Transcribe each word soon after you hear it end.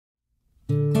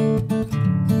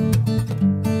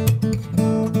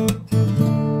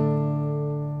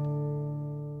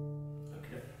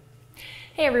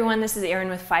everyone, this is Erin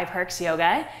with 5 Parks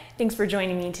Yoga. Thanks for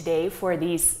joining me today for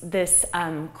this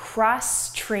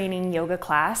cross-training yoga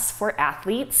class for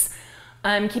athletes.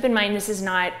 Keep in mind this is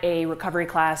not a recovery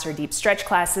class or deep stretch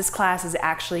class. This class is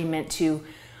actually meant to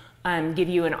give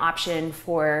you an option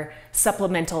for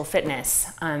supplemental fitness.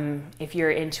 If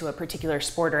you're into a particular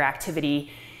sport or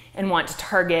activity and want to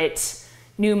target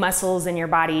new muscles in your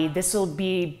body, this will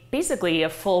be basically a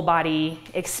full body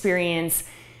experience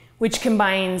which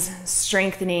combines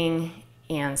strengthening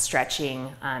and stretching,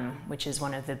 which is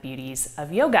one of the beauties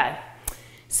of yoga.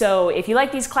 So if you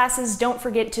like these classes, don't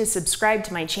forget to subscribe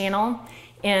to my channel,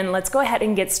 and let's go ahead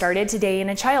and get started today in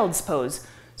a child's pose.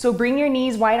 So bring your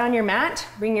knees wide on your mat,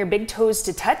 bring your big toes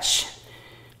to touch,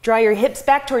 draw your hips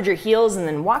back towards your heels, and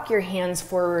then walk your hands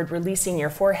forward, releasing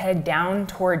your forehead down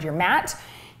toward your mat.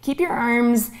 Keep your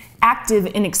arms active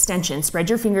in extension. Spread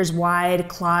your fingers wide,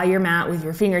 claw your mat with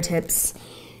your fingertips,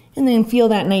 and then feel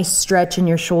that nice stretch in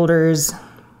your shoulders.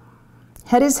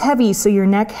 Head is heavy, so your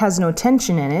neck has no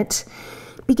tension in it.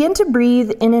 Begin to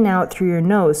breathe in and out through your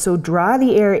nose. So draw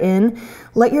the air in,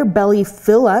 let your belly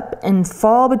fill up and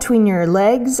fall between your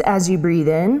legs as you breathe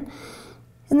in.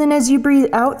 And then as you breathe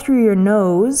out through your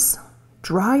nose,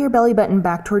 draw your belly button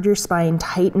back toward your spine,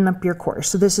 tighten up your core.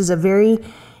 So this is a very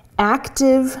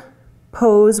active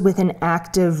pose with an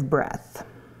active breath.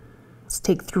 Let's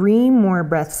take 3 more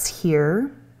breaths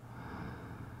here.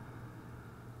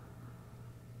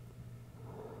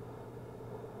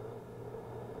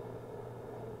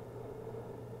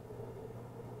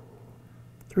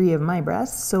 Three of my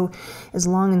breaths, so as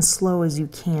long and slow as you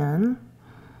can.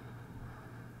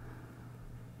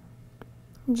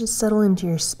 And just settle into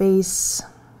your space,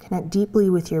 connect deeply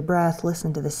with your breath,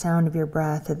 listen to the sound of your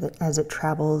breath as it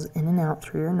travels in and out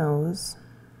through your nose.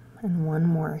 And one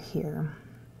more here.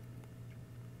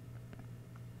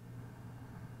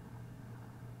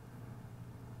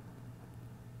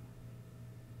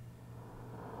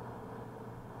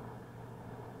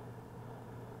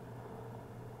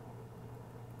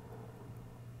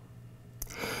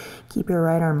 Keep your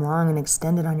right arm long and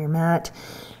extended on your mat,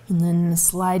 and then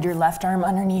slide your left arm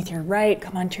underneath your right.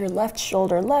 Come onto your left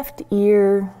shoulder, left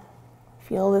ear.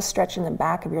 Feel the stretch in the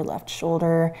back of your left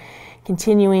shoulder.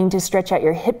 Continuing to stretch out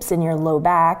your hips and your low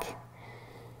back.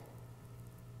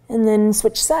 And then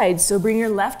switch sides. So bring your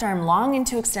left arm long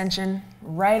into extension,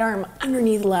 right arm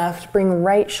underneath left. Bring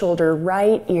right shoulder,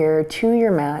 right ear to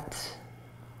your mat.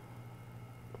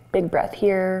 Big breath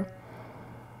here.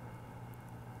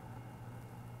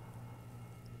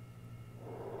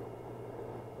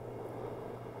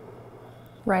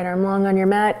 Right arm long on your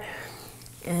mat,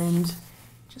 and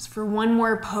just for one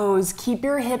more pose, keep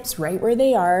your hips right where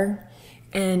they are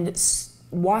and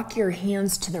walk your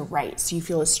hands to the right so you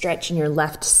feel a stretch in your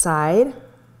left side.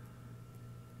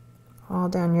 All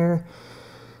down your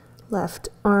left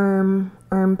arm,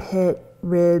 armpit,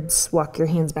 ribs. Walk your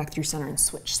hands back through center and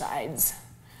switch sides.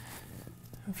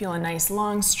 Feel a nice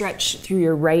long stretch through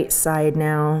your right side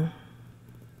now.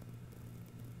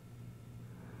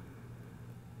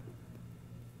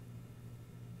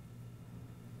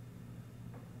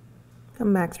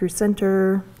 Come back through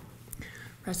center,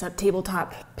 press up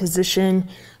tabletop position.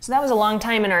 So that was a long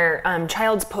time in our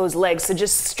child's pose legs. So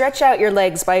just stretch out your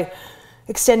legs by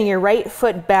extending your right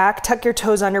foot back, tuck your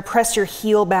toes under, press your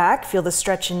heel back, feel the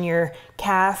stretch in your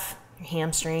calf, your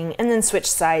hamstring, and then switch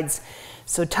sides.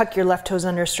 So tuck your left toes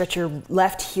under, stretch your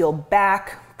left heel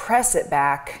back, press it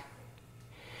back,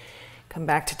 come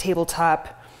back to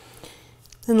tabletop.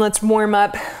 Then let's warm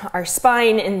up our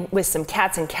spine with some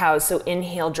cats and cows. So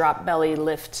inhale, drop belly,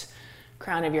 lift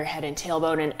crown of your head and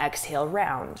tailbone, and exhale,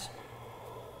 round.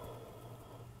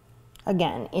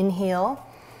 Again, inhale.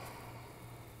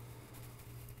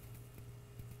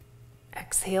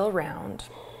 Exhale, round.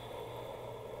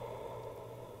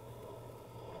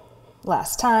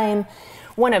 Last time,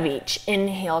 one of each.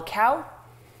 Inhale, cow.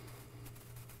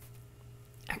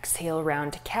 Exhale,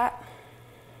 round to cat.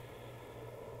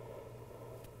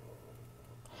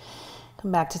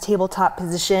 Come back to tabletop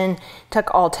position, tuck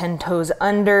all 10 toes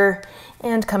under,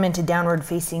 and come into downward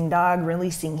facing dog,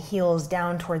 releasing heels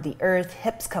down toward the earth,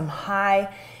 hips come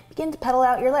high. Begin to pedal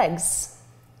out your legs,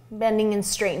 bending and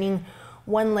straightening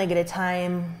one leg at a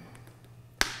time.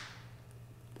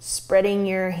 Spreading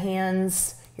your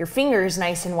hands, your fingers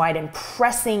nice and wide and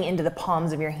pressing into the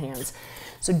palms of your hands.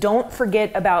 So don't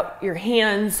forget about your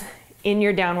hands in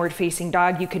your downward facing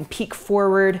dog. You can peek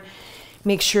forward.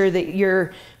 Make sure that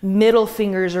your middle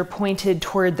fingers are pointed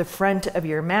toward the front of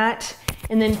your mat,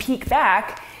 and then peek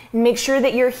back and make sure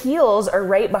that your heels are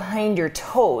right behind your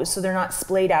toes so they're not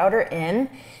splayed out or in.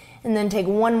 And then take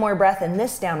one more breath in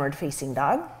this downward facing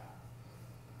dog.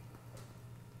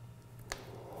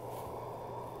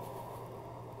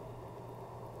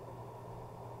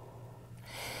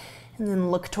 And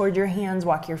then look toward your hands,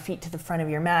 walk your feet to the front of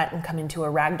your mat and come into a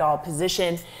ragdoll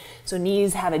position. So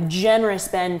knees have a generous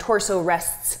bend, torso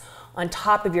rests on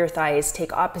top of your thighs.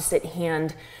 Take opposite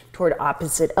hand toward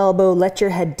opposite elbow. Let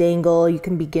your head dangle. You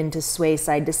can begin to sway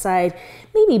side to side,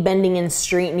 maybe bending and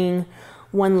straightening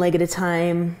one leg at a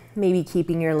time, maybe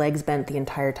keeping your legs bent the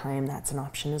entire time. That's an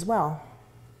option as well.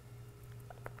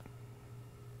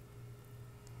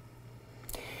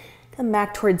 Come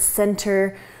back towards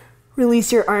center.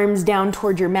 Release your arms down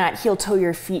toward your mat. Heel toe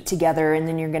your feet together, and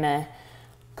then you're gonna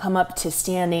come up to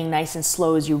standing nice and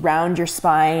slow as you round your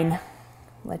spine.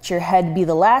 Let your head be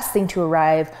the last thing to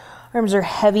arrive. Arms are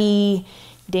heavy,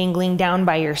 dangling down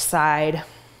by your side.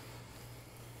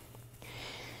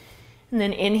 And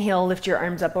then inhale, lift your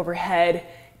arms up overhead.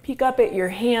 Peek up at your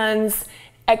hands.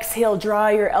 Exhale, draw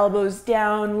your elbows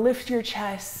down. Lift your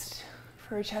chest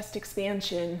for a chest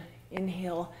expansion.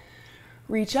 Inhale,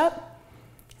 reach up.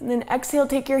 And then exhale,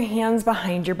 take your hands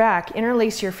behind your back.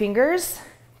 Interlace your fingers.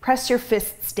 Press your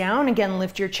fists down. Again,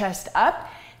 lift your chest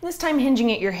up. This time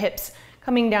hinging at your hips,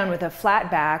 coming down with a flat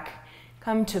back.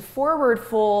 Come to forward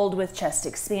fold with chest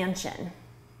expansion.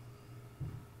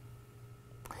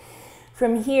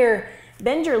 From here,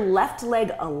 bend your left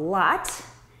leg a lot,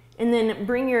 and then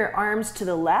bring your arms to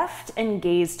the left and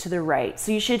gaze to the right.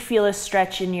 So you should feel a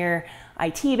stretch in your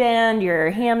IT band,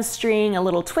 your hamstring, a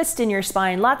little twist in your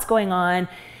spine, lots going on.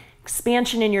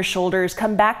 Expansion in your shoulders.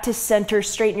 Come back to center,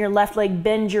 straighten your left leg,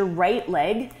 bend your right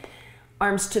leg,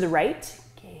 arms to the right,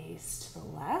 gaze to the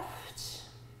left.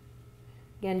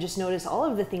 Again, just notice all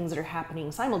of the things that are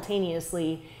happening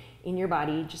simultaneously in your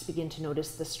body. Just begin to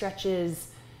notice the stretches.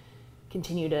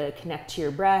 Continue to connect to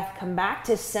your breath. Come back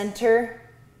to center.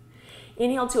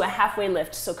 Inhale to a halfway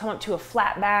lift. So come up to a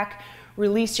flat back.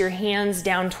 Release your hands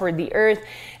down toward the earth.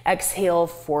 Exhale,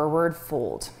 forward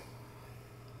fold.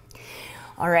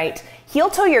 All right, heel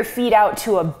toe your feet out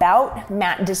to about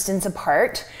mat distance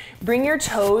apart. Bring your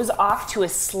toes off to a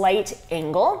slight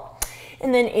angle.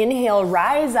 And then inhale,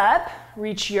 rise up,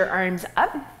 reach your arms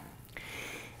up.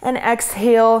 And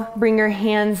exhale, bring your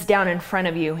hands down in front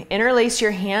of you. Interlace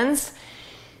your hands,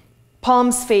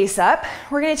 palms face up.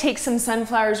 We're gonna take some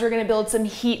sunflowers. We're gonna build some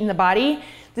heat in the body.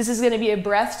 This is gonna be a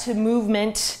breath to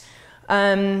movement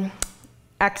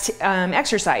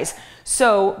exercise.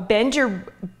 So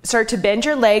start to bend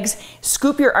your legs,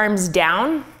 scoop your arms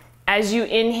down. As you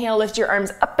inhale, lift your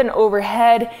arms up and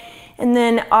overhead, and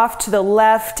then off to the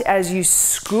left as you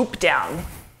scoop down.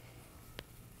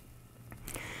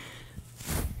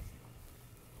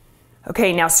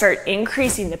 Okay, now start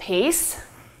increasing the pace.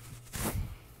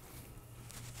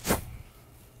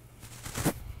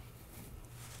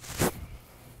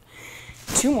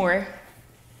 Two more.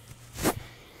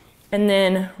 And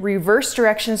then reverse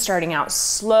direction, starting out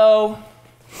slow.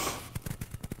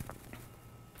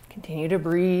 Continue to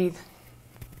breathe.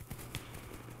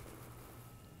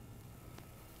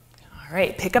 All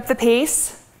right, pick up the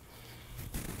pace.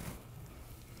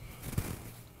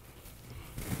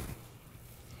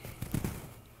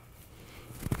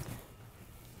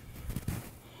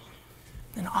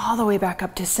 Then all the way back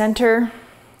up to center.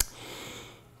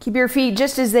 Keep your feet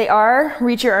just as they are.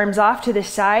 Reach your arms off to the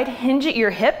side. Hinge at your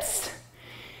hips.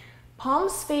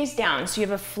 Palms face down, so you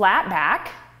have a flat back.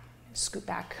 Scoot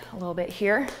back a little bit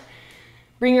here.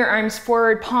 Bring your arms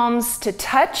forward, palms to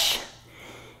touch.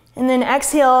 And then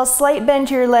exhale, slight bend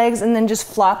to your legs, and then just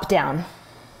flop down.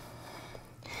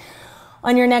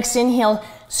 On your next inhale,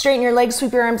 straighten your legs,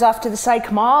 sweep your arms off to the side,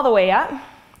 come all the way up.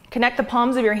 Connect the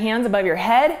palms of your hands above your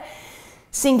head.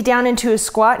 Sink down into a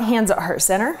squat, hands at heart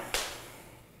center.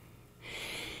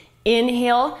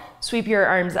 Inhale, sweep your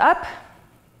arms up.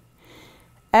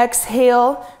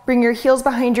 Exhale, bring your heels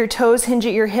behind your toes, hinge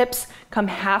at your hips, come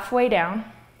halfway down.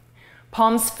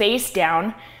 Palms face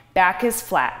down, back is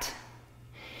flat.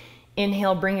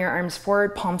 Inhale, bring your arms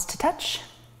forward, palms to touch.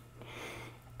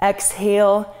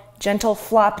 Exhale, gentle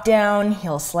flop down,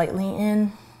 heels slightly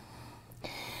in.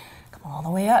 Come all the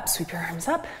way up, sweep your arms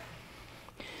up.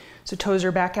 So toes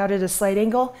are back out at a slight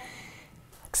angle.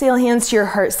 Exhale, hands to your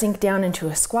heart, sink down into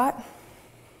a squat.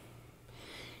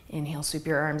 Inhale, sweep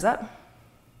your arms up.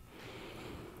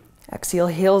 Exhale,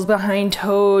 heels behind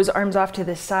toes, arms off to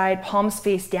the side, palms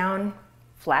face down,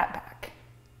 flat back.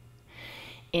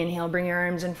 Inhale, bring your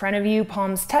arms in front of you,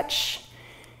 palms touch.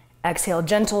 Exhale,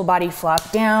 gentle body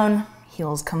flop down,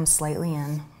 heels come slightly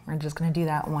in. We're just gonna do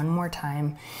that one more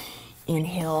time.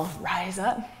 Inhale, rise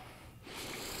up.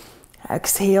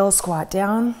 Exhale, squat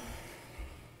down.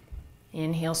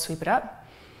 Inhale, sweep it up.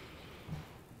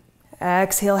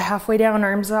 Exhale, halfway down,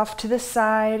 arms off to the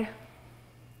side.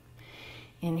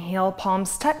 Inhale,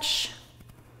 palms touch.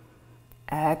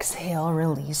 Exhale,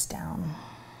 release down.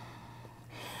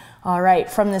 All right,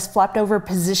 from this flopped over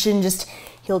position, just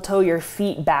heel toe your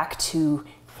feet back to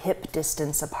hip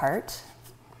distance apart.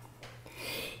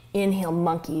 Inhale,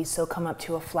 monkey, so come up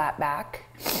to a flat back.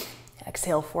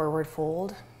 Exhale, forward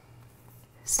fold.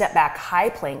 Step back, high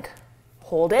plank.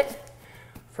 Hold it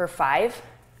for 5,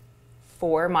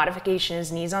 4, modification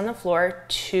is knees on the floor,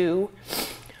 2,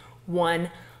 1.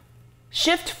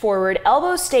 Shift forward,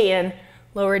 elbows stay in,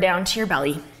 lower down to your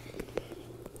belly.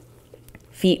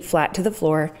 Feet flat to the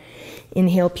floor.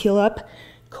 Inhale, peel up,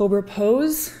 cobra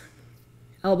pose,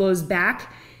 elbows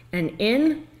back and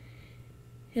in,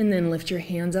 and then lift your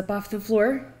hands up off the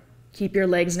floor. Keep your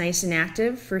legs nice and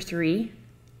active for 3,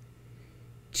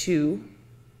 2,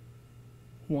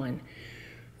 1.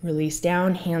 Release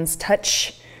down, hands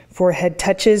touch, forehead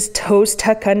touches, toes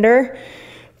tuck under.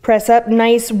 Press up,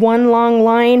 nice one long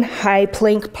line, high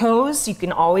plank pose. You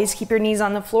can always keep your knees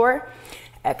on the floor.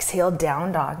 Exhale,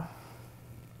 down dog.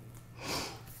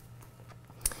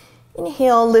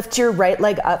 Inhale, lift your right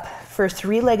leg up for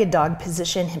 3-legged dog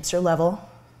position, hips are level.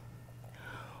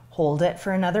 Hold it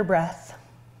for another breath.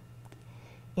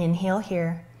 Inhale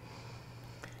here.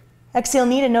 Exhale,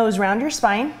 knee to nose, round your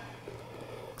spine.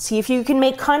 See if you can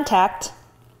make contact.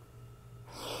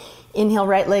 Inhale,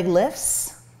 right leg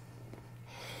lifts.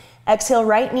 Exhale,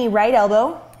 right knee, right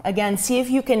elbow. Again, see if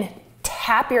you can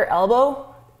tap your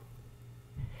elbow.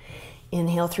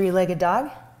 Inhale, 3-legged dog.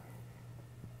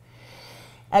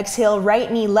 Exhale,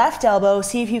 right knee, left elbow.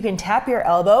 See if you can tap your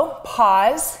elbow.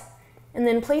 Pause, and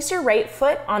then place your right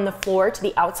foot on the floor to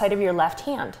the outside of your left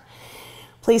hand.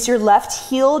 Place your left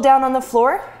heel down on the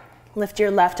floor. Lift your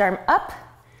left arm up.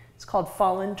 It's called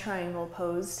fallen triangle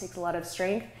pose. Takes a lot of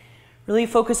strength. Really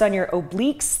focus on your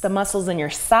obliques, the muscles in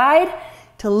your side,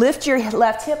 to lift your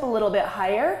left hip a little bit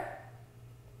higher.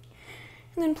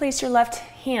 And then place your left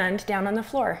hand down on the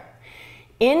floor.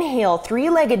 Inhale,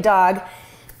 3-legged dog.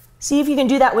 See if you can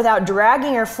do that without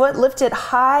dragging your foot. Lift it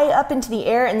high up into the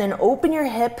air and then open your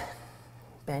hip.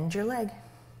 Bend your leg.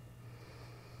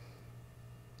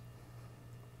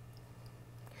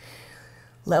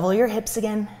 Level your hips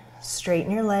again.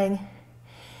 Straighten your leg.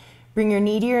 Bring your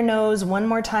knee to your nose one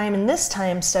more time, and this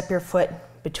time step your foot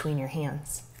between your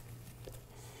hands.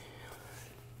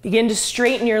 Begin to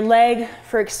straighten your leg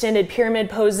for extended pyramid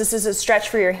pose. This is a stretch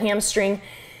for your hamstring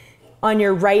on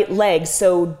your right leg.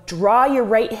 So draw your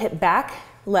right hip back,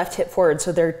 left hip forward.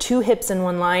 So there are 2 hips in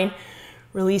one line.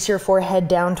 Release your forehead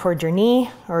down toward your knee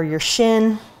or your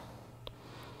shin.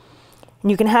 And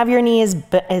you can have your knee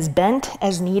as bent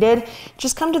as needed.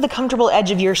 Just come to the comfortable edge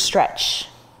of your stretch.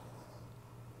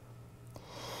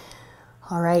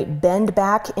 All right, bend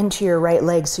back into your right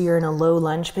leg so you're in a low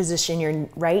lunge position. Your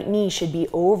right knee should be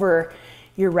over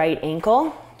your right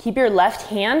ankle. Keep your left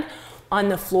hand on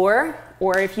the floor,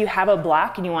 or if you have a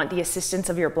block and you want the assistance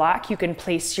of your block, you can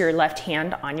place your left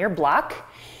hand on your block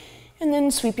and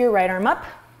then sweep your right arm up.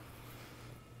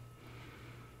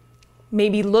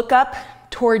 Maybe look up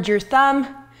towards your thumb.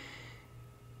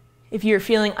 If you're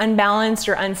feeling unbalanced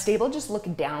or unstable, just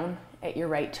look down at your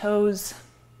right toes.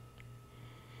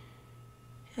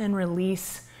 And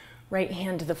release right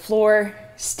hand to the floor.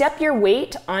 Step your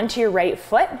weight onto your right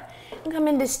foot and come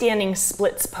into standing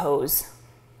splits pose.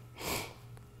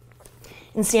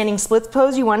 In standing splits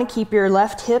pose, you want to keep your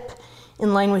left hip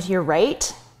in line with your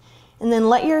right, and then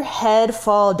let your head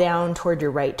fall down toward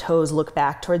your right toes. Look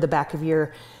back toward the back of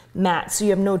your mat so you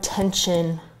have no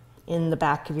tension in the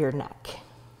back of your neck.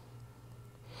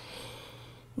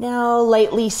 Now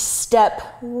lightly step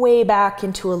way back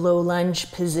into a low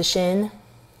lunge position.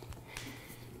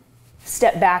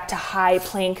 Step back to high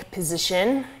plank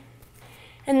position.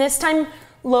 And this time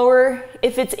lower,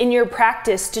 if it's in your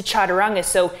practice, to chaturanga.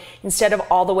 So instead of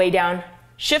all the way down,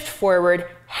 shift forward,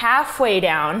 halfway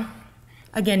down.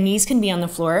 Again, knees can be on the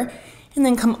floor. And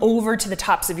then come over to the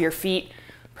tops of your feet.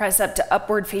 Press up to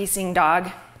upward facing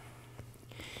dog.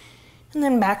 And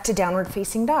then back to downward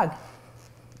facing dog.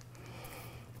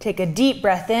 Take a deep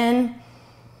breath in.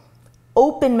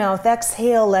 Open mouth,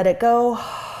 exhale, let it go.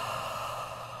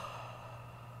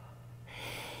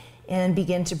 And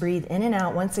begin to breathe in and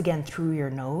out once again through your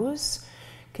nose.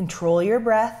 Control your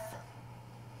breath.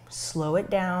 Slow it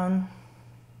down.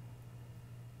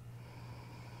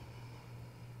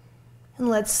 And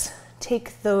let's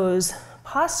take those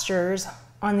postures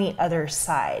on the other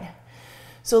side.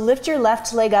 So lift your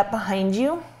left leg up behind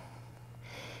you.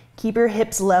 Keep your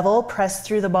hips level, press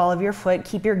through the ball of your foot.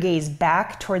 Keep your gaze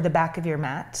back toward the back of your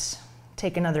mat.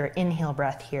 Take another inhale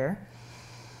breath here.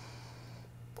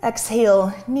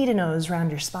 Exhale, knee to nose, round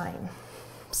your spine.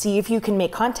 See if you can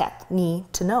make contact, knee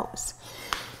to nose.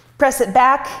 Press it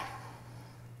back,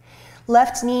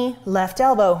 Left knee, left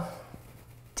elbow.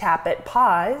 Tap it,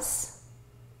 pause.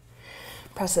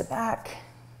 Press it back.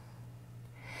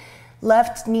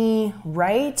 Left knee,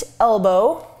 right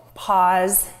elbow,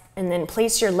 pause, and then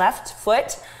place your left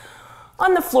foot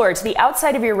on the floor to the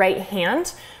outside of your right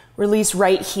hand. Release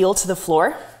right heel to the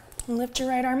floor. And lift your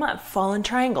right arm up, fallen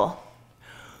triangle.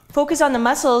 Focus on the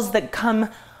muscles that come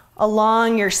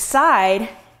along your side.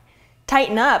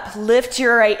 Tighten up, lift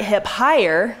your right hip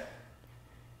higher.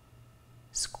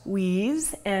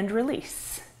 Squeeze and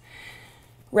release.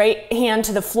 Right hand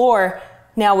to the floor.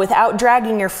 Now without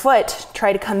dragging your foot,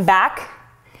 try to come back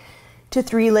to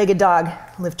three-legged dog.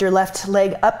 Lift your left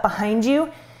leg up behind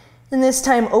you, and this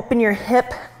time open your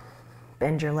hip,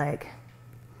 bend your leg.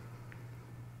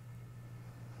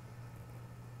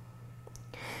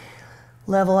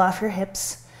 Level off your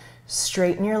hips,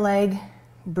 straighten your leg,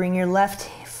 bring your left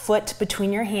foot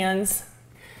between your hands.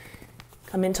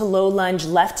 Come into low lunge,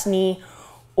 left knee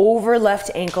over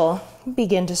left ankle.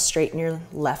 Begin to straighten your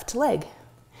left leg.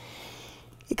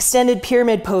 Extended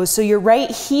pyramid pose, so your right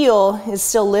heel is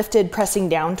still lifted, pressing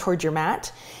down toward your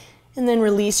mat. And then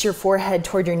release your forehead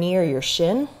toward your knee or your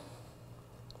shin.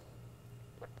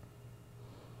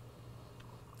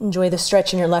 Enjoy the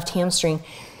stretch in your left hamstring.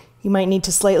 You might need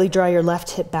to slightly draw your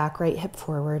left hip back, right hip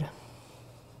forward.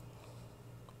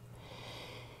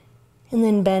 And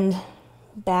then bend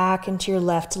back into your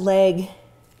left leg.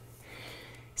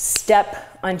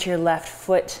 Step onto your left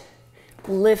foot.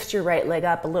 Lift your right leg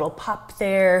up, a little pop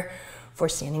there for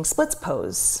standing splits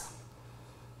pose.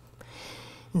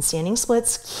 In standing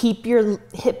splits, keep your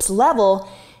hips level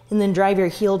and then drive your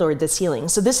heel toward the ceiling.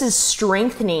 So this is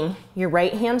strengthening your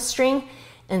right hamstring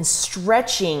and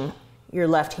stretching your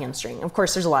left hamstring. Of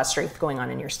course, there's a lot of strength going on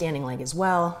in your standing leg as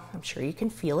well. I'm sure you can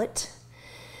feel it.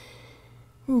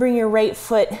 And bring your right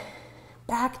foot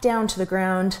back down to the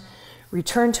ground.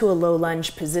 Return to a low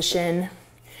lunge position.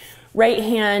 Right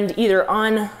hand either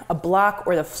on a block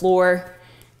or the floor.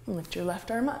 And lift your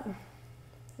left arm up.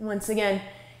 Once again,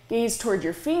 gaze toward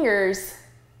your fingers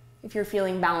if you're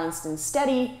feeling balanced and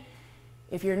steady.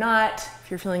 If you're not,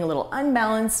 if you're feeling a little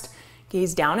unbalanced,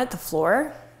 gaze down at the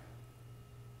floor.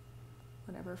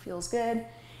 Whatever feels good.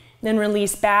 Then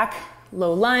release back,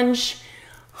 low lunge,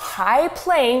 high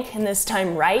plank, and this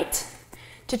time right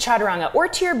to chaturanga or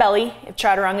to your belly if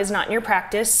chaturanga is not in your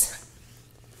practice.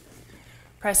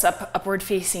 Press up, upward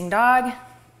facing dog.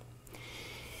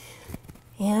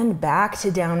 And back to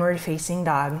downward facing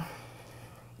dog.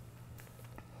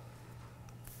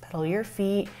 Pedal your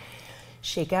feet,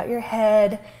 shake out your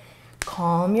head,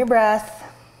 calm your breath.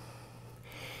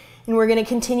 And we're gonna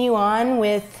continue on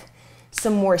with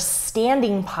some more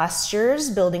standing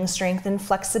postures, building strength and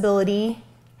flexibility,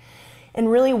 and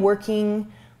really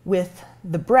working with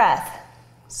the breath.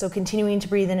 So continuing to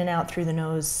breathe in and out through the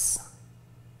nose,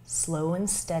 slow and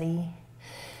steady.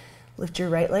 Lift your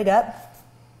right leg up.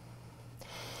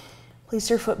 Place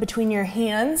your foot between your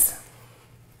hands.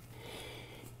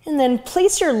 And then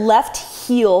place your left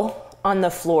heel on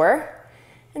the floor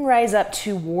and rise up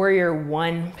to warrior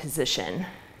one position.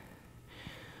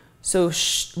 So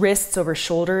wrists over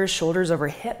shoulders, shoulders over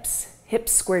hips,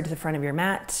 hips squared to the front of your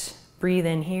mat. Breathe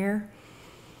in here.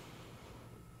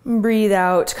 Breathe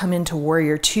out, come into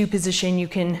warrior two position. You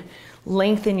can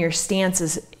lengthen your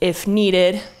stances if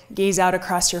needed. Gaze out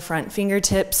across your front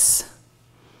fingertips.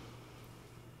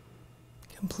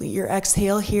 Complete your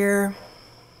exhale here.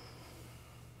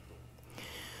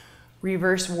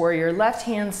 Reverse warrior. Left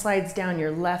hand slides down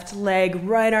your left leg,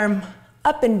 right arm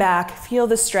up and back. Feel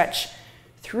the stretch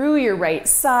through your right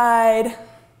side.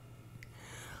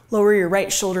 Lower your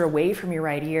right shoulder away from your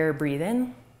right ear. Breathe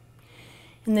in.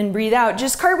 And then breathe out.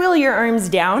 Just cartwheel your arms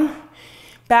down,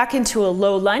 back into a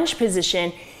low lunge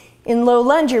position. In low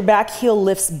lunge, your back heel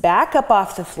lifts back up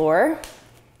off the floor.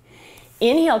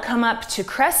 Inhale, come up to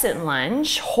crescent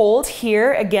lunge. Hold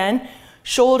here again.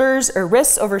 Shoulders or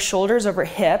wrists over shoulders over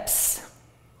hips.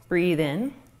 Breathe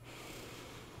in.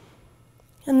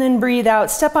 And then breathe out.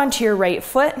 Step onto your right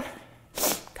foot.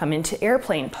 Come into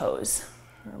airplane pose,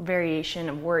 or variation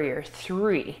of warrior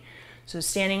three. So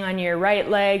standing on your right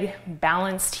leg,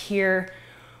 balanced here.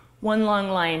 One long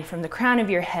line from the crown of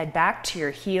your head back to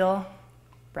your heel.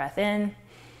 Breath in.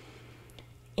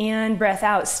 And breath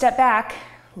out. Step back,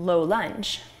 low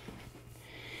lunge.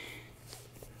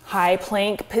 High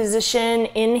plank position,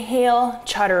 inhale,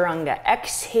 chaturanga,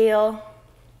 exhale.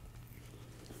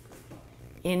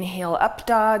 Inhale, up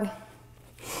dog.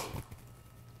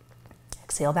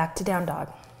 Exhale, back to down dog.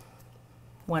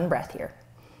 One breath here.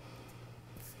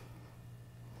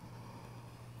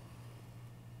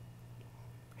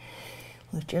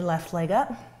 Lift your left leg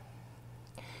up.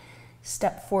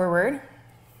 Step forward.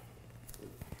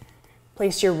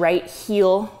 Place your right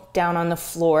heel down on the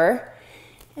floor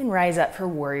and rise up for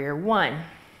warrior one.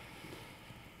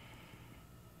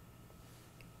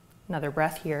 Another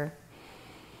breath here.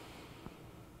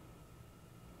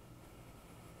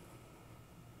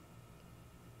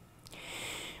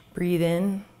 Breathe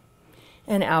in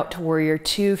and out to warrior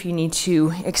two if you need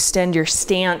to extend your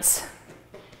stance.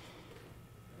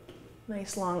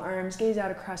 Nice long arms, gaze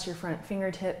out across your front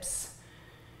fingertips.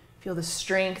 Feel the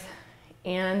strength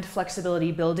and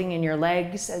flexibility building in your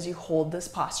legs as you hold this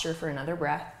posture for another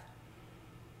breath.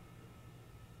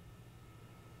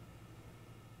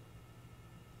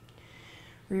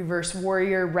 Reverse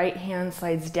warrior, right hand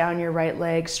slides down your right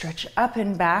leg, stretch up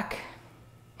and back.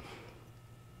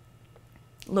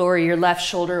 Lower your left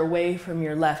shoulder away from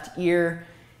your left ear.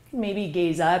 Maybe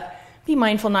gaze up. Be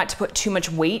mindful not to put too much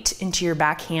weight into your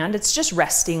back hand. It's just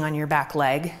resting on your back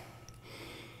leg.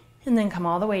 And then come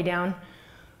all the way down.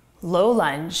 Low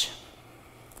lunge.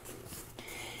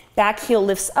 Back heel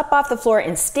lifts up off the floor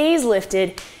and stays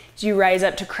lifted as you rise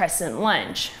up to crescent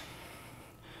lunge.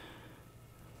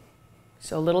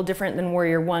 So a little different than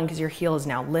warrior one because your heel is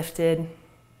now lifted.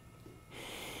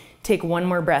 Take one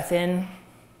more breath in.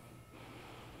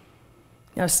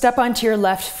 Now step onto your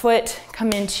left foot,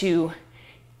 come into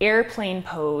airplane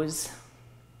pose.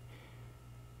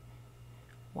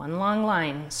 One long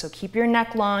line, so keep your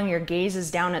neck long, your gaze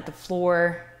is down at the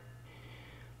floor.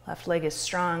 Left leg is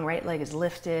strong, right leg is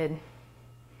lifted.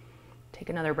 Take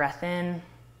another breath in.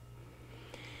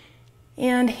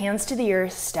 And hands to the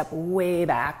earth, step way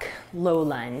back, low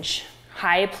lunge.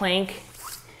 High plank,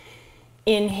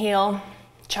 inhale,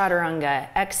 chaturanga,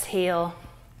 exhale.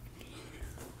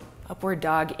 Upward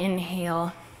dog,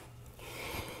 inhale.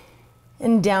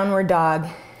 And downward dog,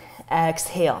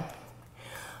 exhale.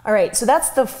 All right, so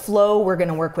that's the flow we're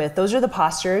gonna work with. Those are the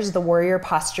postures, the warrior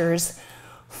postures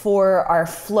for our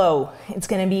flow. It's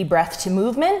gonna be breath to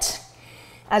movement.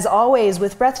 As always,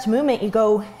 with breath to movement, you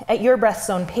go at your breath's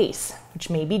own pace, which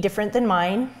may be different than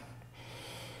mine.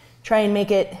 Try and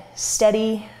make it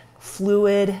steady,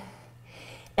 fluid,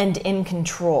 and in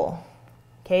control.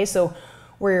 Okay, so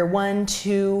warrior one,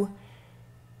 two,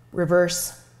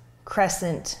 reverse,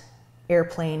 crescent,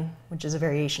 airplane, which is a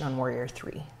variation on warrior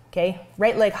three. Okay,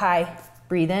 right leg high,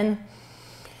 breathe in.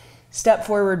 Step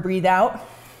forward, breathe out.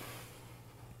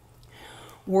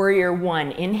 Warrior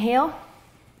one, inhale.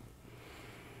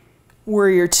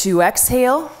 Warrior two,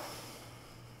 exhale.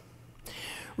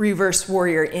 Reverse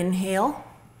warrior, inhale.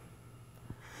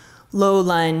 Low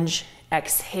lunge,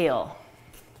 exhale.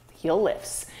 Heel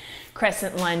lifts.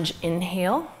 Crescent lunge,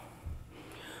 inhale.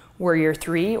 Warrior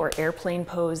three or airplane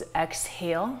pose,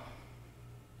 exhale.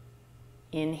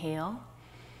 Inhale.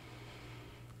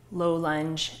 Low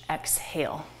lunge,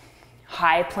 exhale.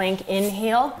 High plank,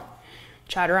 inhale.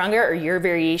 Chaturanga or your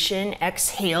variation,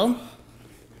 exhale.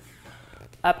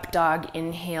 Up dog,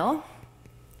 inhale.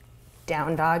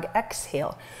 Down dog,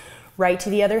 exhale. Right to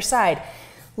the other side.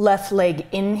 Left leg,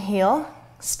 inhale.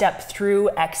 Step through,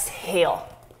 exhale.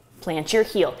 Plant your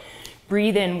heel.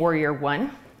 Breathe in, warrior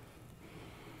one.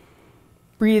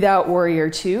 Breathe out, warrior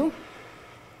two.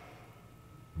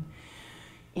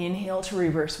 Inhale to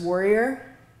reverse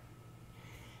warrior.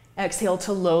 Exhale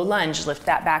to low lunge. Lift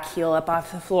that back heel up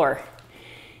off the floor.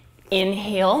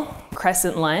 Inhale,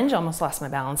 crescent lunge. Almost lost my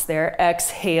balance there.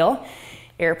 Exhale,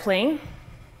 airplane.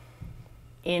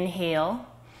 Inhale.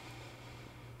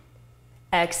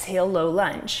 Exhale, low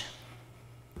lunge.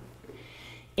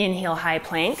 Inhale, high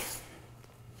plank.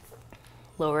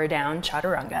 Lower down,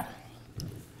 chaturanga.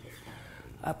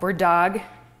 Upward dog.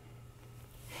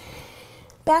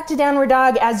 Back to downward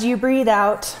dog as you breathe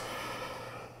out.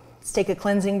 Let's take a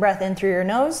cleansing breath in through your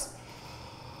nose.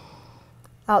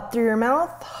 Out through your mouth.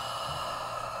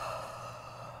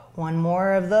 One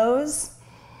more of those.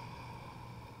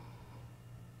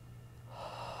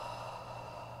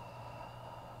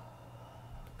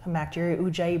 Come back to your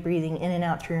Ujjayi, breathing in and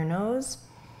out through your nose.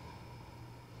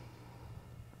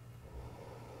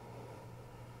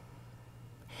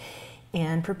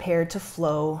 And prepare to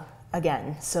flow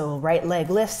again. So right leg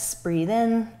lifts, breathe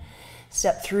in,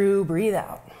 step through, breathe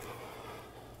out.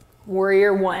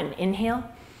 Warrior one, inhale.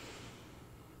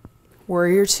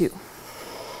 Warrior two.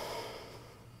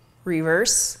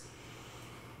 Reverse.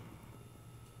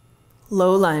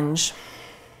 Low lunge.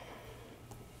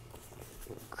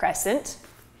 Crescent.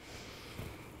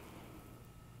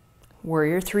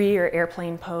 Warrior three or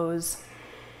airplane pose.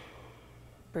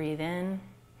 Breathe in.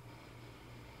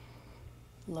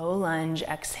 Low lunge,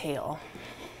 exhale.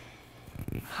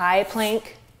 High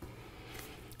plank,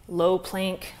 low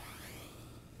plank,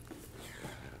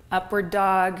 upward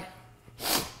dog,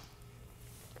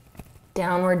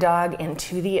 Downward dog and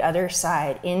to the other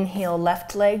side. Inhale,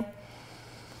 left leg.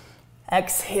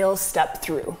 Exhale, step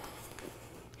through.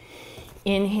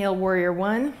 Inhale, warrior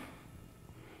one.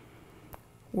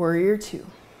 Warrior two.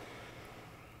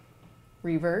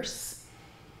 Reverse.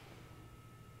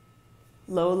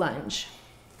 Low lunge.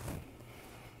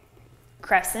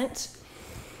 Crescent.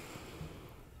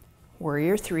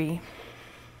 Warrior three.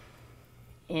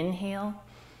 Inhale.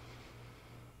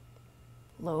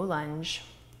 Low lunge.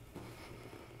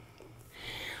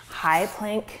 High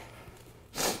plank.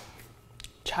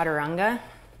 Chaturanga.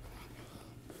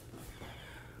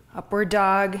 Upward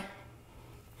dog.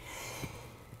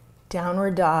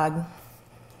 Downward dog.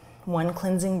 One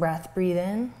cleansing breath. Breathe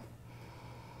in.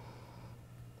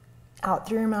 Out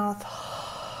through your mouth.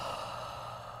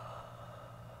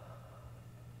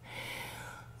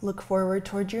 Look forward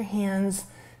towards your hands.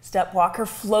 Step, walk, or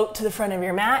float to the front of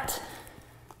your mat.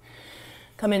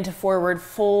 Come into forward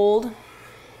fold.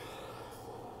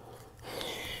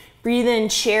 Breathe in,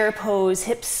 chair pose,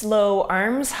 hips low,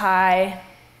 arms high.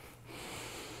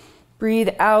 Breathe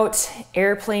out,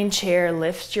 airplane chair,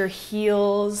 lift your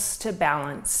heels to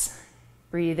balance.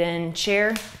 Breathe in,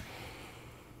 chair.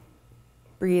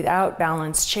 Breathe out,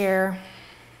 balance chair.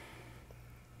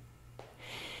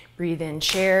 Breathe in,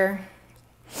 chair.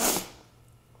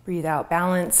 Breathe out,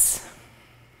 balance.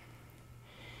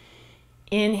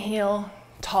 Inhale,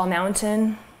 tall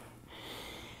mountain.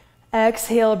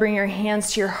 Exhale, bring your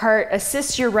hands to your heart.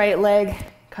 Assist your right leg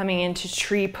coming into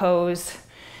tree pose.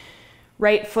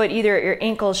 Right foot either at your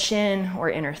ankle, shin, or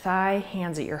inner thigh.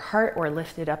 Hands at your heart or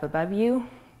lifted up above you.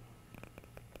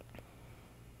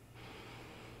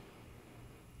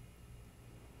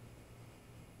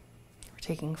 We're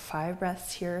taking 5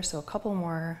 breaths here, so a couple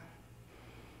more.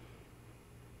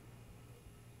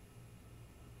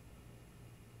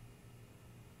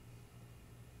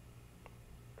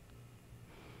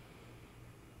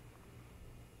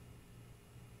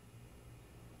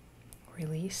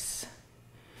 Release.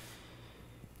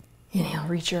 Inhale,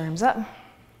 reach your arms up.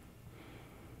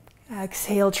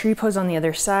 Exhale, tree pose on the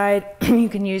other side. You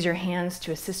can use your hands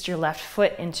to assist your left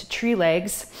foot into tree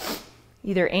legs,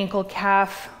 either ankle,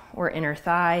 calf, or inner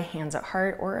thigh, hands at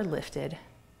heart or lifted.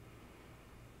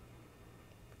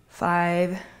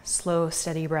 5 slow,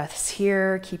 steady breaths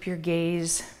here. Keep your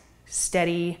gaze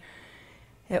steady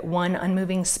at one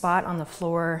unmoving spot on the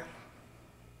floor.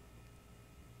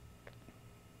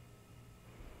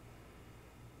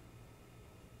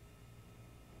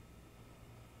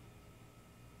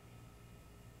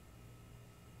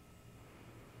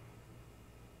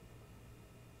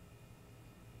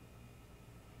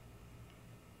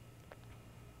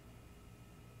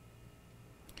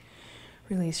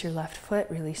 Release your left foot,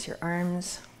 release your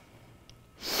arms.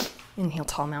 Inhale,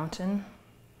 tall mountain.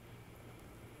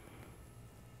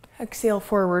 Exhale,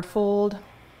 forward fold.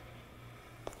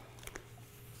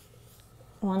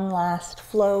 One last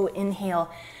flow.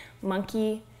 Inhale,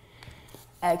 monkey.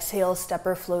 Exhale,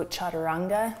 stepper float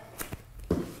chaturanga.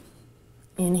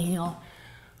 Inhale,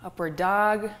 upward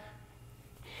dog.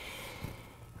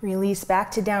 Release back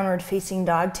to downward facing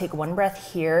dog. Take one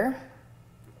breath here.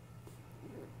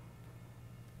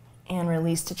 And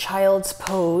release to child's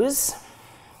pose.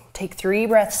 Take 3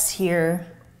 breaths here.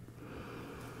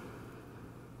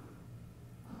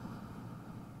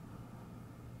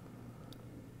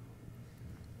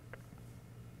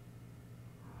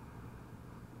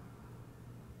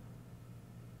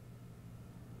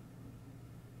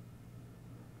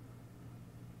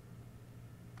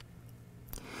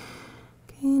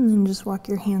 Okay, and then just walk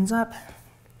your hands up.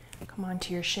 Come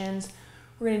onto your shins.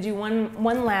 We're going to do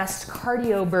one last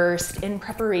cardio burst in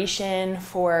preparation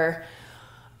for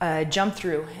a jump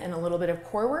through and a little bit of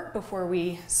core work before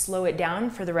we slow it down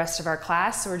for the rest of our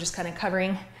class. So we're just kind of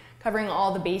covering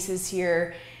all the bases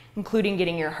here, including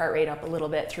getting your heart rate up a little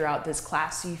bit throughout this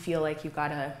class so you feel like you've got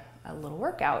a little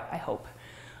workout, I hope.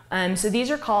 So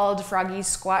these are called froggy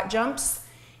squat jumps,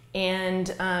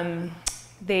 and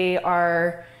they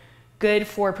are good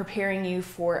for preparing you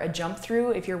for a jump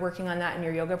through if you're working on that in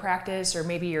your yoga practice, or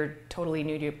maybe you're totally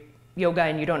new to yoga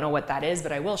and you don't know what that is,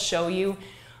 but I will show you.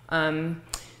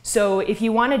 So if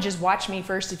you want to just watch me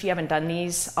first, if you haven't done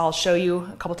these, I'll show you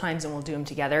a couple times and we'll do them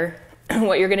together.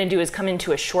 What you're going to do is come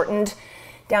into a shortened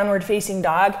downward facing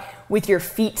dog with your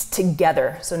feet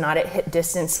together, so not at hip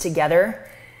distance together.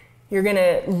 You're going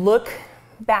to look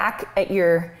back at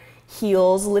your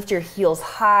heels, lift your heels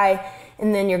high,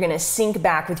 and then you're going to sink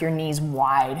back with your knees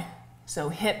wide. So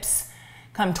hips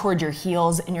come toward your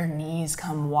heels and your knees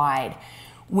come wide.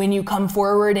 When you come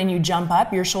forward and you jump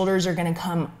up, your shoulders are going to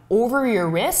come over your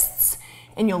wrists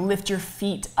and you'll lift your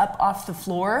feet up off the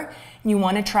floor, and you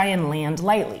want to try and land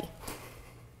lightly.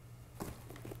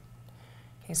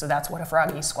 Okay, so that's what a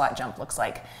froggy squat jump looks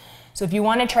like. So if you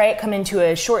want to try it, come into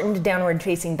a shortened downward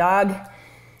facing dog.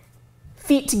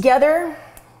 Feet together,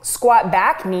 squat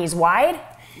back, knees wide.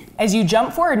 As you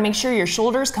jump forward, make sure your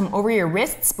shoulders come over your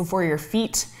wrists before your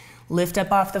feet lift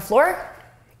up off the floor,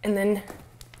 and then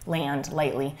land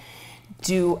lightly.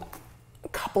 Do a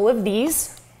couple of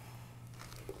these.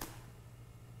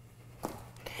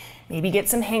 Maybe get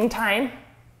some hang time.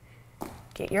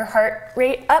 Get your heart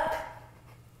rate up.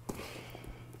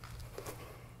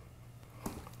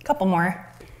 A couple more.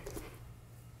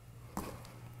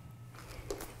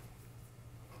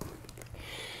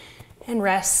 And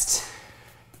rest.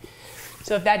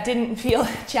 So if that didn't feel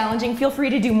challenging, feel free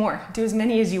to do more. Do as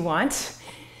many as you want.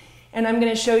 And I'm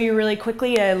going to show you really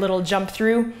quickly a little jump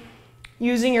through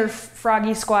using your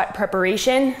froggy squat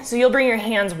preparation. So you'll bring your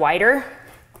hands wider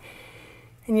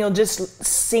and you'll just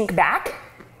sink back,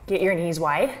 get your knees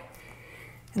wide,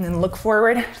 and then look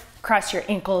forward, cross your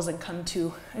ankles and come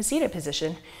to a seated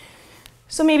position.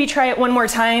 So maybe try it one more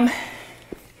time.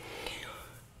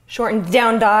 Shortened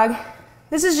down dog.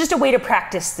 This is just a way to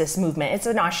practice this movement. It's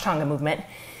an Ashtanga movement.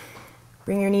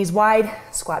 Bring your knees wide,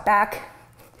 squat back,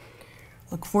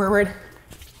 look forward,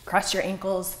 cross your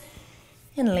ankles,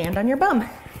 and land on your bum. All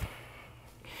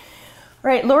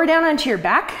right, lower down onto your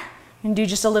back and do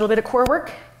just a little bit of core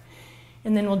work.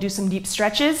 And then we'll do some deep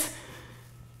stretches.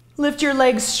 Lift your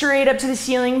legs straight up to the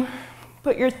ceiling.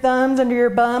 Put your thumbs under your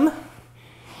bum.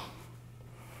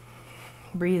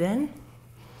 Breathe in.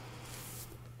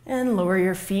 And lower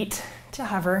your feet to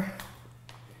hover.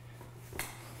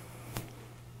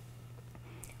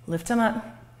 Lift them up.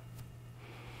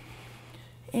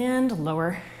 And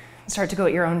lower. Start to go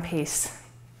at your own pace.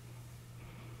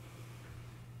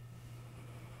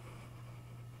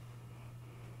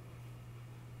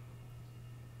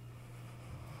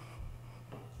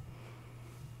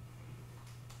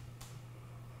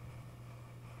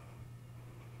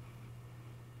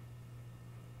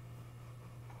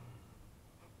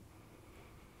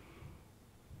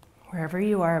 Wherever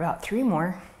you are, about 3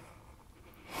 more.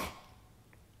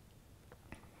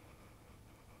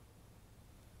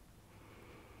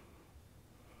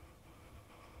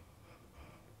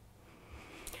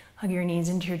 Hug your knees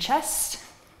into your chest.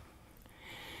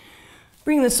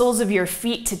 Bring the soles of your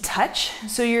feet to touch.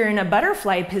 So you're in a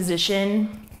butterfly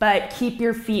position, but keep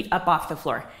your feet up off the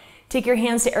floor. Take your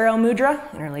hands to arrow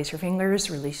mudra, interlace your fingers,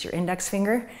 release your index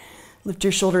finger. Lift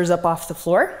your shoulders up off the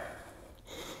floor.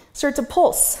 Start to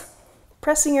pulse.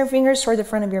 Pressing your fingers toward the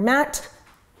front of your mat.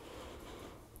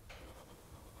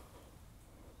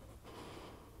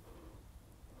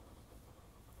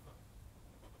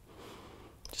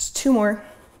 Just 2 more.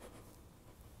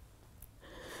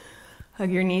 Hug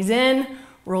your knees in,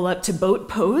 roll up to boat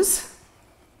pose.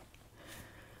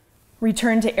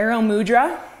 Return to arrow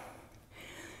mudra.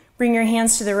 Bring your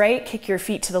hands to the right, kick your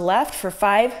feet to the left for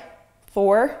 5,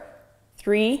 4,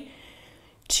 3,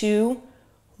 2,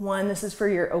 1. This is for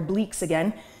your obliques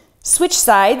again. Switch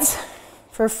sides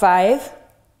for 5,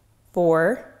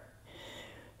 4,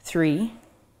 3,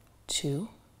 2,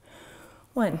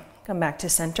 1. Come back to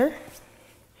center.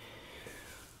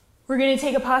 We're going to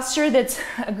take a posture that's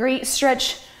a great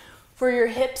stretch for your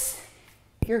hips,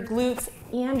 your glutes,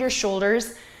 and your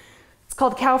shoulders. It's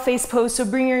called cow face pose. So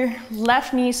bring your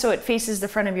left knee so it faces the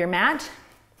front of your mat.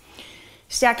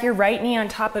 Stack your right knee on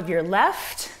top of your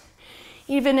left.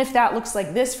 Even if that looks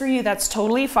like this for you, that's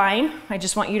totally fine. I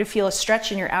just want you to feel a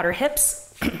stretch in your outer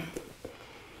hips.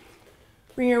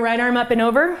 Bring your right arm up and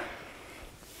over.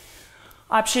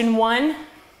 Option 1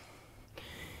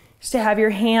 is to have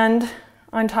your hand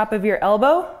on top of your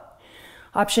elbow.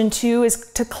 Option 2 is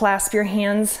to clasp your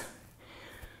hands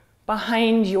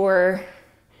behind your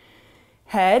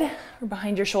head or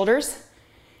behind your shoulders.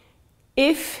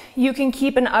 If you can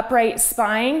keep an upright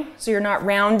spine, so you're not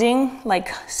rounding like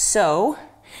so,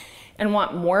 and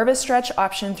want more of a stretch,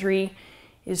 option 3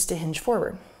 is to hinge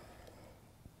forward.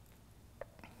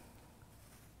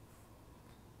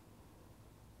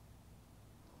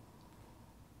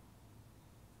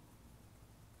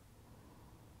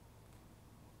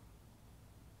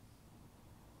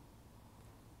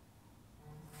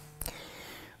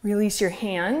 Release your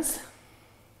hands,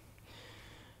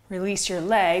 release your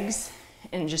legs,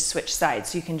 and just switch sides.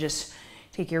 So you can just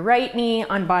take your right knee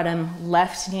on bottom,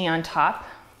 left knee on top.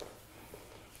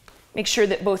 Make sure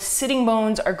that both sitting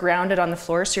bones are grounded on the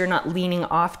floor so you're not leaning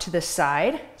off to the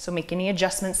side. So make any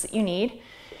adjustments that you need.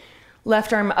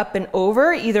 Left arm up and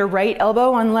over, either right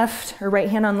elbow on left or right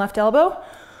hand on left elbow,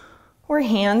 or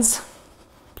hands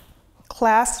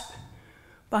clasp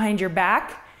behind your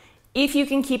back. If you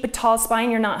can keep a tall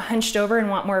spine, you're not hunched over and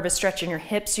want more of a stretch in your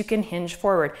hips, you can hinge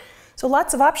forward. So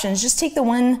lots of options. Just take the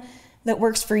one that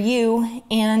works for you,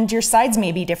 and your sides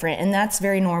may be different, and that's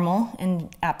very normal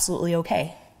and absolutely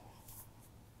okay.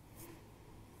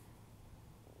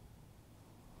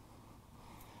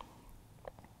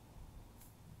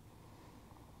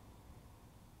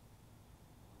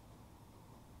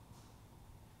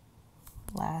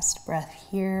 Last breath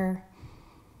here.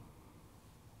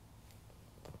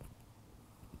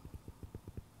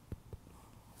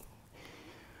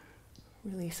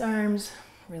 Release arms,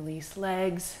 release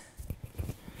legs.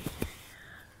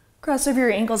 Cross over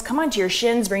your ankles, come onto your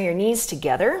shins, bring your knees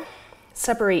together.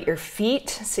 Separate your feet,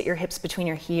 sit your hips between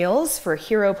your heels for a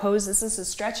hero pose. This is a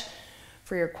stretch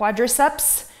for your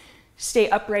quadriceps. Stay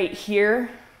upright here,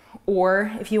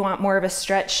 or if you want more of a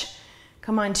stretch,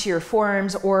 come onto your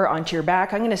forearms or onto your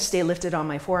back. I'm gonna stay lifted on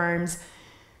my forearms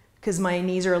because my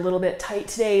knees are a little bit tight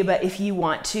today, but if you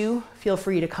want to, feel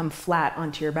free to come flat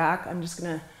onto your back. I'm just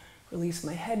gonna release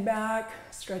my head back,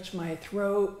 stretch my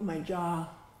throat, my jaw.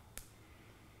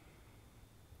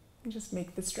 And just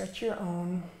make the stretch your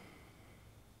own.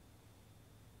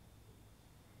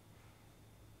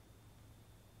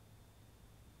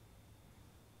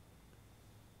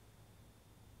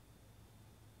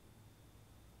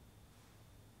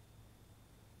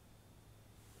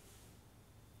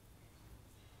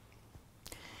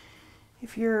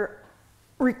 If you're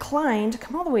reclined,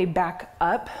 come all the way back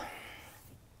up.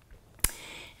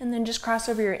 And then just cross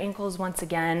over your ankles once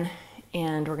again,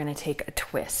 and we're gonna take a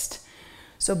twist.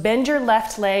 So bend your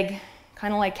left leg,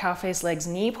 kind of like cow face legs,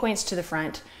 knee points to the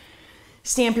front.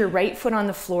 Stamp your right foot on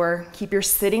the floor. Keep your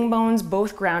sitting bones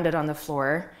both grounded on the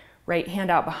floor. Right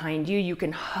hand out behind you. You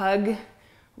can hug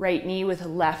right knee with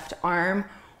left arm,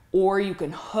 or you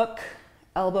can hook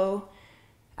elbow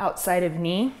outside of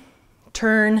knee.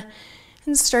 Turn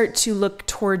and start to look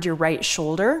toward your right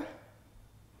shoulder.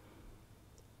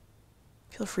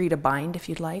 Feel free to bind if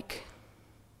you'd like.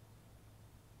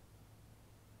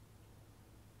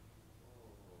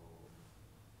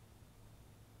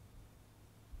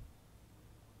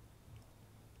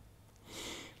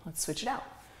 Let's switch it out.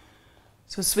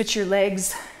 So switch your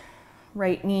legs,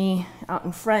 right knee out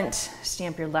in front,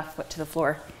 stamp your left foot to the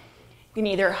floor. You can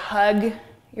either hug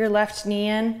your left knee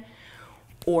in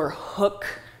or hook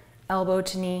elbow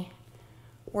to knee,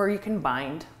 or you can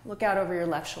bind. Look out over your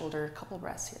left shoulder, a couple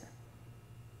breaths here.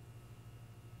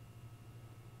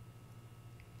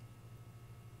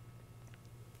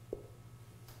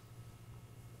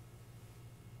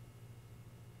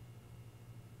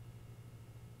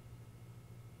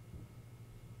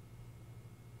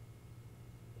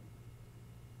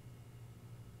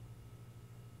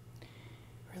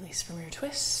 Release from your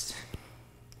twist.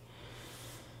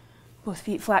 Both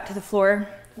feet flat to the floor.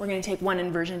 We're going to take one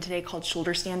inversion today called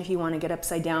shoulder stand if you want to get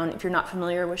upside down. If you're not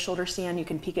familiar with shoulder stand, you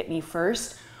can peek at me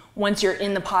first. Once you're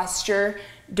in the posture,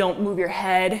 don't move your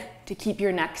head to keep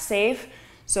your neck safe.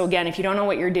 So again, if you don't know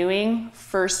what you're doing,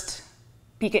 first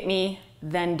peek at me,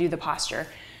 then do the posture.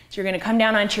 So you're going to come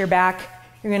down onto your back.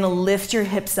 You're going to lift your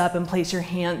hips up and place your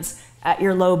hands at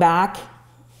your low back,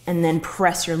 and then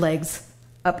press your legs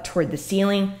up toward the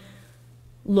ceiling.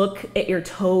 Look at your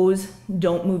toes.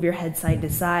 Don't move your head side to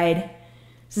side.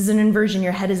 This is an inversion.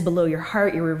 Your head is below your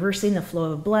heart. You're reversing the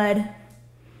flow of blood.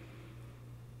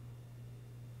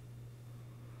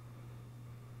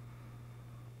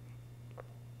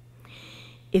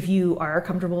 If you are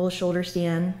comfortable with shoulder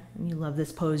stand and you love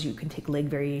this pose, you can take leg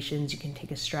variations. You can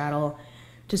take a straddle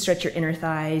to stretch your inner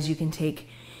thighs. You can take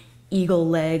eagle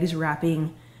legs,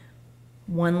 wrapping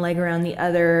one leg around the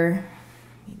other,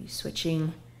 maybe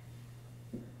switching.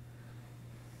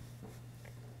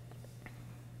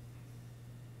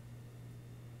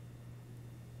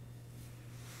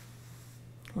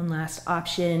 One last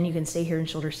option, you can stay here in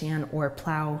shoulder stand or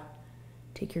plow.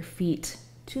 Take your feet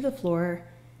to the floor,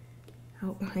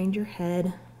 out behind your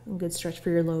head. A good stretch for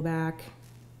your low back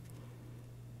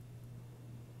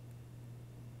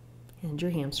and your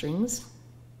hamstrings.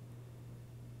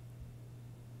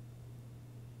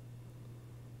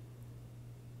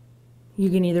 You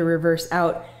can either reverse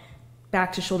out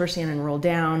back to shoulder stand and roll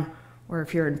down, or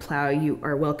if you're in plow, you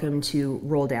are welcome to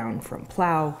roll down from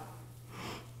plow.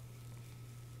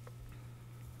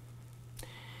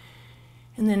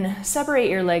 And then separate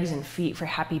your legs and feet for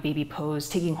happy baby pose,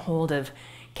 taking hold of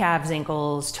calves,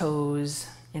 ankles, toes,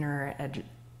 inner edge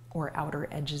or outer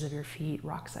edges of your feet.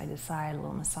 Rock side to side, a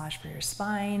little massage for your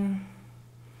spine.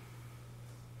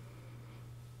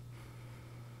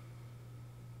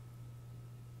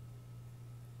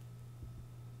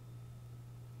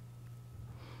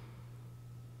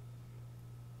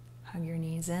 Hug your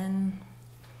knees in.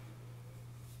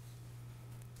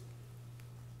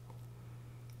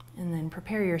 And then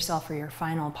prepare yourself for your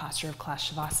final posture of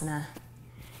class Shavasana.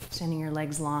 Standing your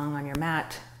legs long on your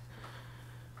mat,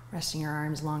 resting your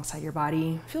arms alongside your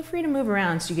body. Feel free to move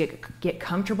around so you get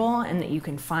comfortable and that you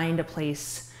can find a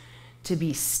place to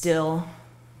be still.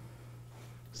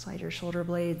 Slide your shoulder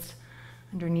blades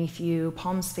underneath you,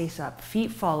 palms face up,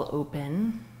 feet fall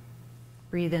open.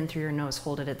 Breathe in through your nose,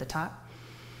 hold it at the top.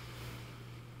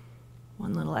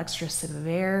 One little extra sip of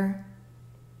air.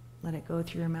 Let it go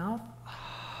through your mouth.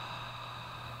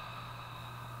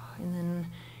 And then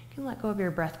you can let go of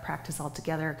your breath practice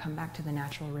altogether. Come back to the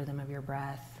natural rhythm of your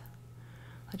breath.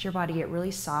 Let your body get really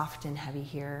soft and heavy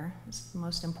here. This is the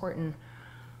most important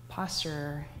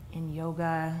posture in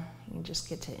yoga. You just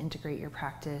get to integrate your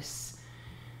practice.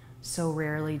 So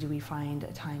rarely do we find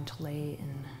a time to lay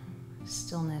in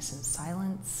stillness and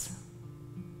silence.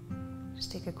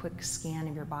 Just take a quick scan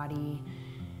of your body,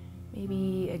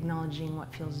 maybe acknowledging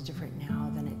what feels different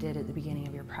now than it did at the beginning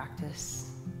of your practice.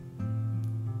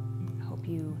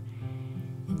 You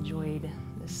enjoyed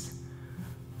this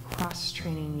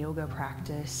cross-training yoga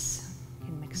practice. You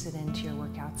can mix it into your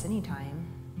workouts anytime.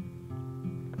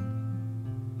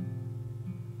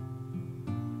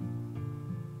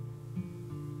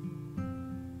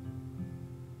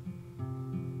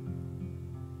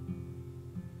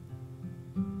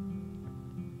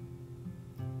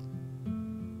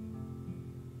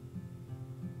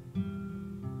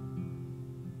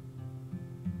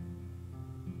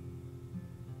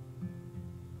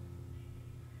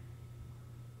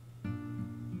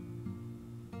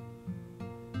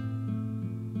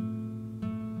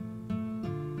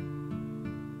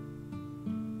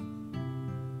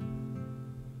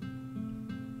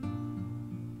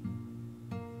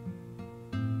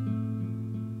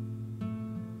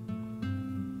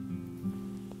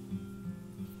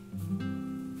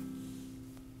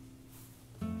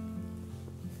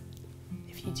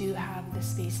 If you do have the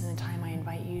space and the time, I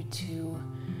invite you to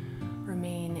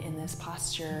remain in this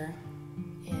posture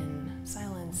in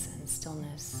silence and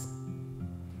stillness.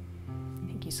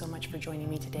 Thank you so much for joining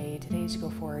me today. Today, as you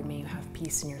go forward, may you have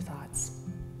peace in your thoughts,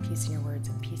 peace in your words,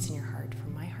 and peace in your heart.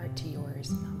 From my heart to yours,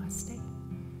 namaste.